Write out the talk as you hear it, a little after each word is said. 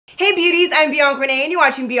Hey beauties, I'm BiancaRenee and you're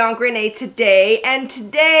watching BiancaRenee Today, and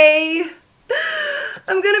today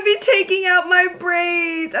I'm gonna be taking out my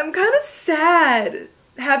braids. I'm kind of sad.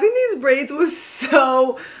 Having these braids was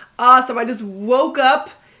so awesome. I just woke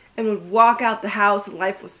up and would walk out the house and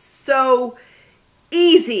life was so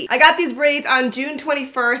easy. I got these braids on June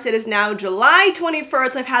 21st. It is now July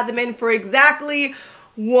 21st. I've had them in for exactly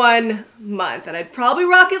 1 month and I'd probably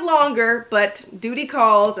rock it longer, but duty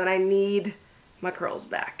calls and I need my curls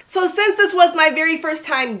back. So since this was my very first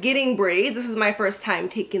time getting braids, this is my first time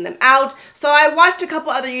taking them out. So I watched a couple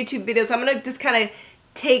other YouTube videos. So I'm gonna just kind of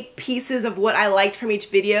take pieces of what I liked from each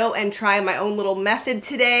video and try my own little method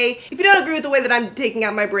today. If you don't agree with the way that I'm taking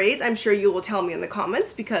out my braids, I'm sure you will tell me in the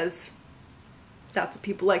comments because that's what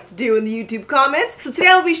people like to do in the YouTube comments. So today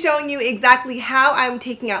I'll be showing you exactly how I'm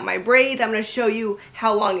taking out my braids. I'm gonna show you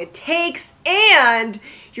how long it takes, and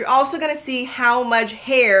you're also gonna see how much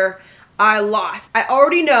hair I lost. I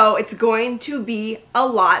already know it's going to be a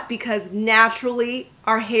lot because naturally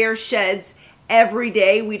our hair sheds every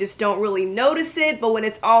day. We just don't really notice it, but when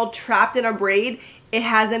it's all trapped in a braid, it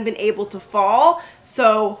hasn't been able to fall.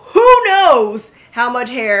 So who knows how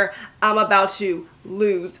much hair I'm about to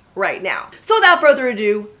lose right now. So without further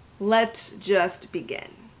ado, let's just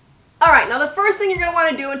begin. Alright, now the first thing you're going to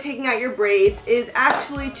want to do in taking out your braids is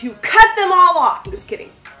actually to cut them all off. I'm just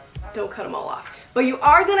kidding. Don't cut them all off. But you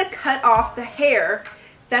are going to cut off the hair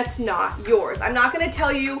that's not yours. I'm not going to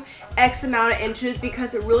tell you X amount of inches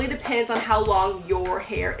because it really depends on how long your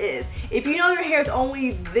hair is. If you know your hair is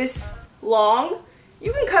only this long,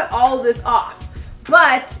 you can cut all of this off.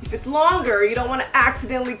 But if it's longer, you don't want to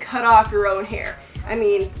accidentally cut off your own hair. I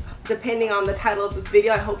mean, depending on the title of this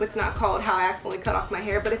video, I hope it's not called How I Accidentally Cut Off My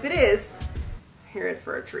Hair, but if it is, you're in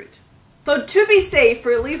for a treat. So to be safe,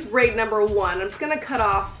 for at least braid number 1, I'm just going to cut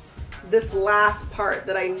off this last part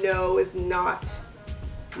that I know is not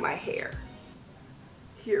my hair.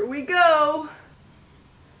 Here we go.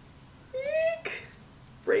 Eek.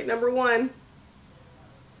 Braid number 1.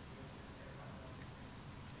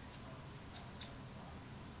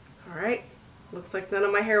 Alright, looks like none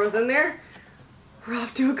of my hair was in there. We're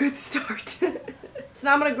off to a good start. So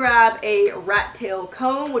now I'm going to grab a rat tail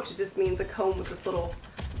comb, which just means a comb with this little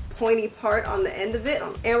pointy part on the end of it.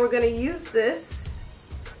 And we're going to use this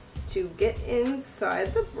to get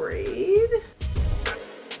inside the braid.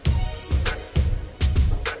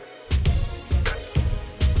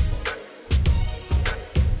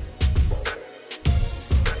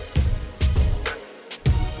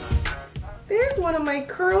 There's one of my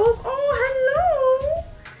curls. Oh, hello.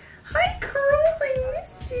 Hi, curls. I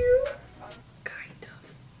missed you. Kind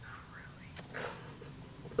of. Not really.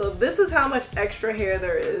 So this is how much extra hair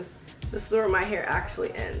there is. This is where my hair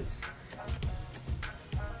actually ends.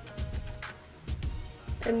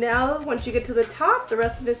 And now, once you get to the top, the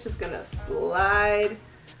rest of it's just gonna slide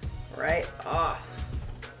right off.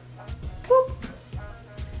 Boop.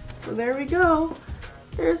 So there we go.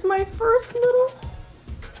 There's my first little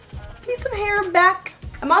piece of hair back.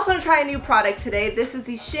 I'm also gonna try a new product today. This is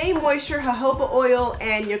the Shea Moisture Jojoba Oil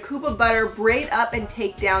and Yakuba Butter Braid Up and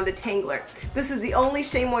Take Down Detangler. This is the only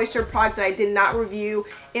Shea Moisture product that I did not review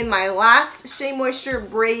in my last Shea Moisture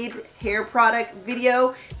braid hair product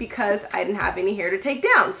video because I didn't have any hair to take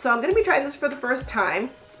down. So I'm gonna be trying this for the first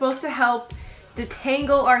time. It's supposed to help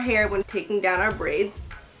detangle our hair when taking down our braids.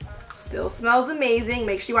 Still smells amazing.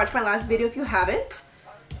 Make sure you watch my last video if you haven't.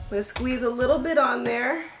 I'm gonna squeeze a little bit on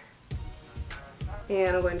there.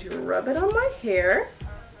 And I'm going to rub it on my hair.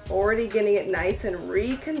 Already getting it nice and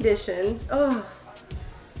reconditioned. Oh,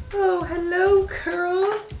 hello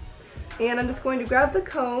curls. And I'm just going to grab the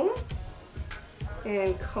comb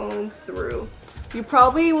and comb through. You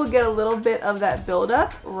probably will get a little bit of that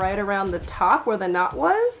buildup right around the top where the knot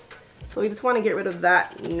was. So we just want to get rid of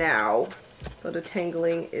that now. So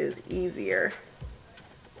detangling is easier.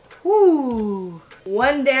 Whoo!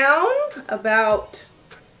 1 down, about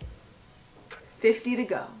 50 to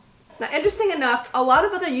go. Now, interesting enough, a lot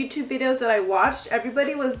of other YouTube videos that I watched,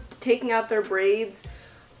 everybody was taking out their braids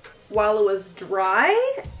while it was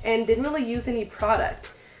dry and didn't really use any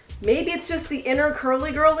product. Maybe it's just the inner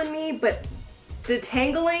curly girl in me, but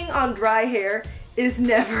detangling on dry hair is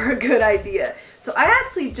never a good idea. So I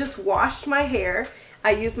actually just washed my hair. I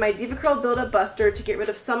used my Diva Curl Build-Up Buster to get rid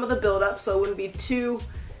of some of the buildup so it wouldn't be too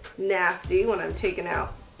nasty when I'm taking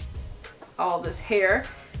out all this hair.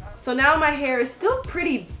 So now my hair is still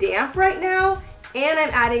pretty damp right now, and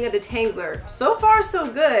I'm adding a detangler. So far so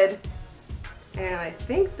good, and I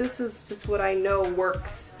think this is just what I know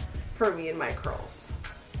works for me and my curls.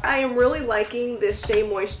 I am really liking this Shea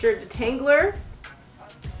Moisture detangler.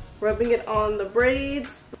 Rubbing it on the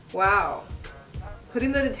braids. Wow.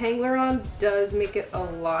 Putting the detangler on does make it a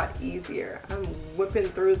lot easier. I'm whipping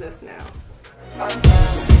through this now.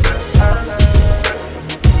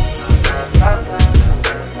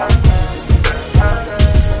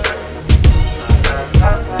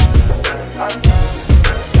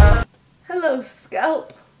 Hello,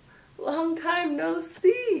 scalp. Long time no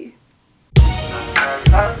see.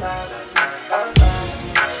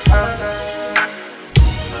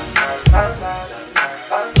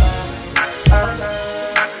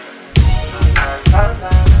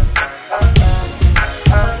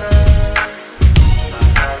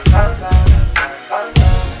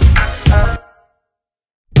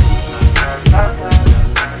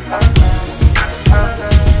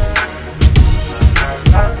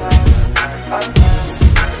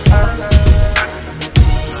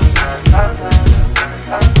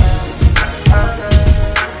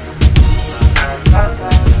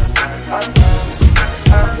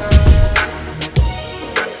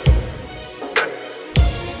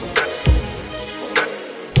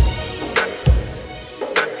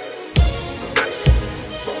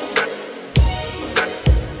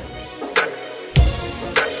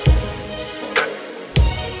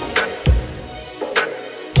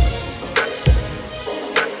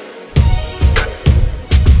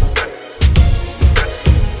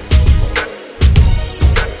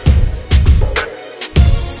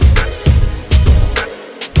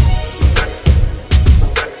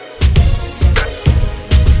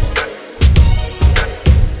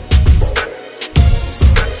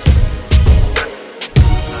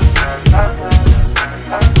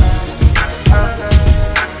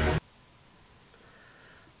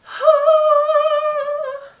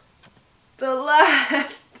 The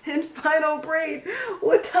last and final braid.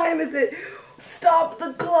 What time is it? Stop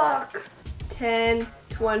the clock.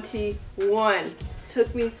 10:21.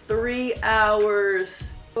 Took me 3 hours.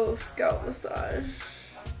 Oh, scalp massage.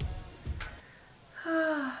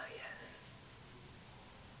 Ah, yes.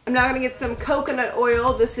 I'm now gonna get some coconut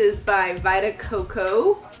oil. This is by Vita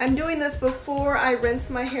Coco. I'm doing this before I rinse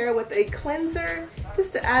my hair with a cleanser,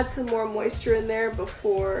 just to add some more moisture in there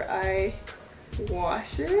before I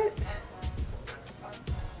wash it.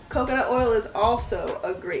 Coconut oil is also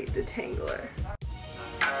a great detangler.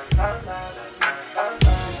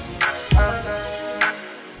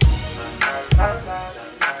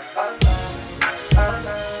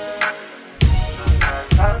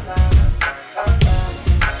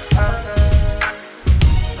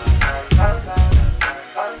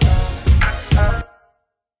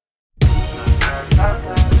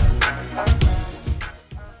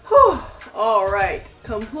 All right,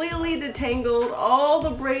 completely detangled, all the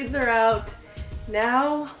braids are out.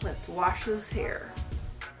 Now let's wash this hair.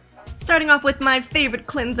 Starting off with my favorite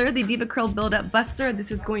cleanser, the Diva Curl Build-Up Buster.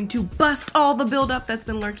 This is going to bust all the buildup that's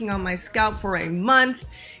been lurking on my scalp for a month,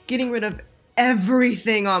 getting rid of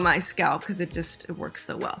everything on my scalp because it works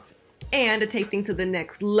so well. And to take things to the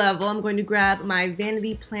next level, I'm going to grab my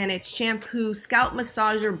Vanity Planet Shampoo Scalp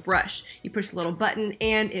Massager Brush. You push the little button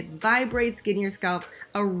and it vibrates, getting your scalp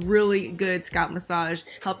a really good scalp massage,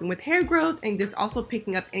 helping with hair growth and just also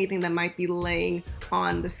picking up anything that might be laying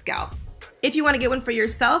on the scalp. If you want to get one for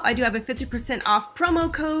yourself, I do have a 50% off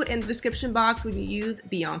promo code in the description box when you use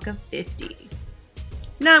Bianca50.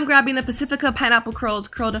 Now I'm grabbing the Pacifica Pineapple Curls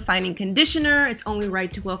Curl Defining Conditioner. It's only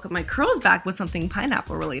right to welcome my curls back with something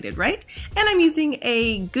pineapple related, right? And I'm using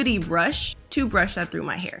a goodie brush to brush that through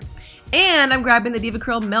my hair. And I'm grabbing the Diva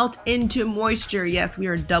Curl Melt Into Moisture. Yes, we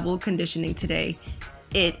are double conditioning today.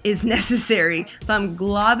 It is necessary. So I'm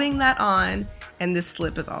globbing that on, and this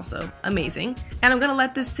slip is also amazing. And I'm gonna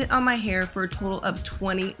let this sit on my hair for a total of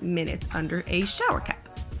 20 minutes under a shower cap.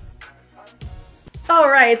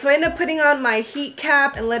 Alright, so I ended up putting on my heat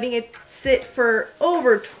cap and letting it sit for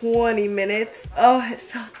over 20 minutes. Oh, it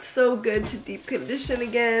felt so good to deep condition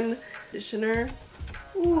again. Conditioner,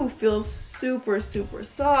 ooh, feels super, super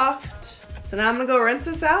soft. So now I'm gonna go rinse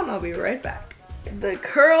this out and I'll be right back. The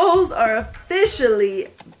curls are officially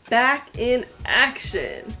back in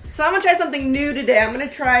action. So I'm gonna try something new today. I'm gonna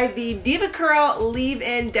try the Diva Curl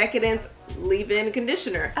Leave-In Decadence Leave-In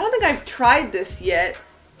Conditioner. I don't think I've tried this yet,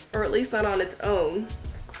 or at least not on its own.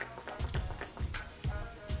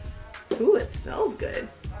 Ooh, it smells good.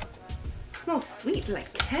 It smells sweet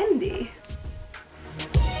like candy.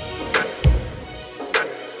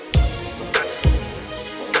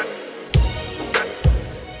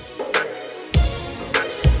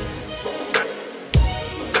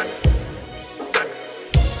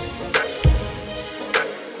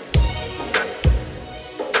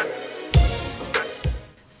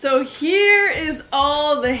 So here is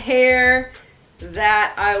all the hair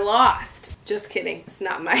that I lost. Just kidding, it's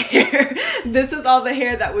not my hair. This is all the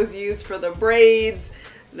hair that was used for the braids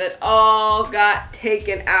that all got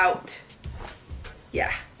taken out.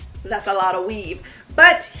 Yeah, that's a lot of weave.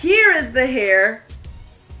 But here is the hair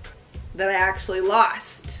that I actually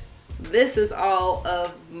lost. This is all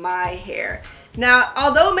of my hair. Now,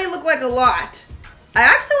 although it may look like a lot, I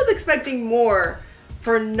actually was expecting more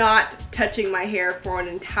for not touching my hair for an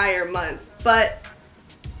entire month, but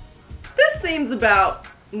this seems about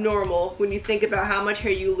normal when you think about how much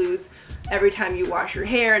hair you lose every time you wash your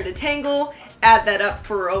hair and detangle. Add that up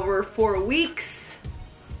for over 4 weeks,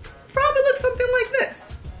 probably looks something like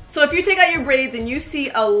this. So if you take out your braids and you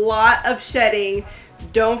see a lot of shedding,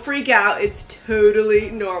 don't freak out, it's totally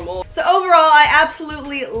normal. So overall, I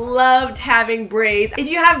absolutely loved having braids. If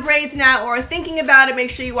you have braids now or are thinking about it, make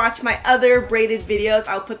sure you watch my other braided videos.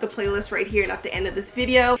 I'll put the playlist right here and at the end of this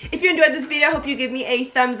video. If you enjoyed this video, I hope you give me a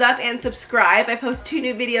thumbs up and subscribe. I post 2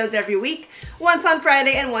 new videos every week, once on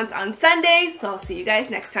Friday and once on Sunday, so I'll see you guys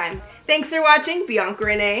next time. Thanks for watching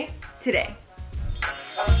BiancaRenee Today.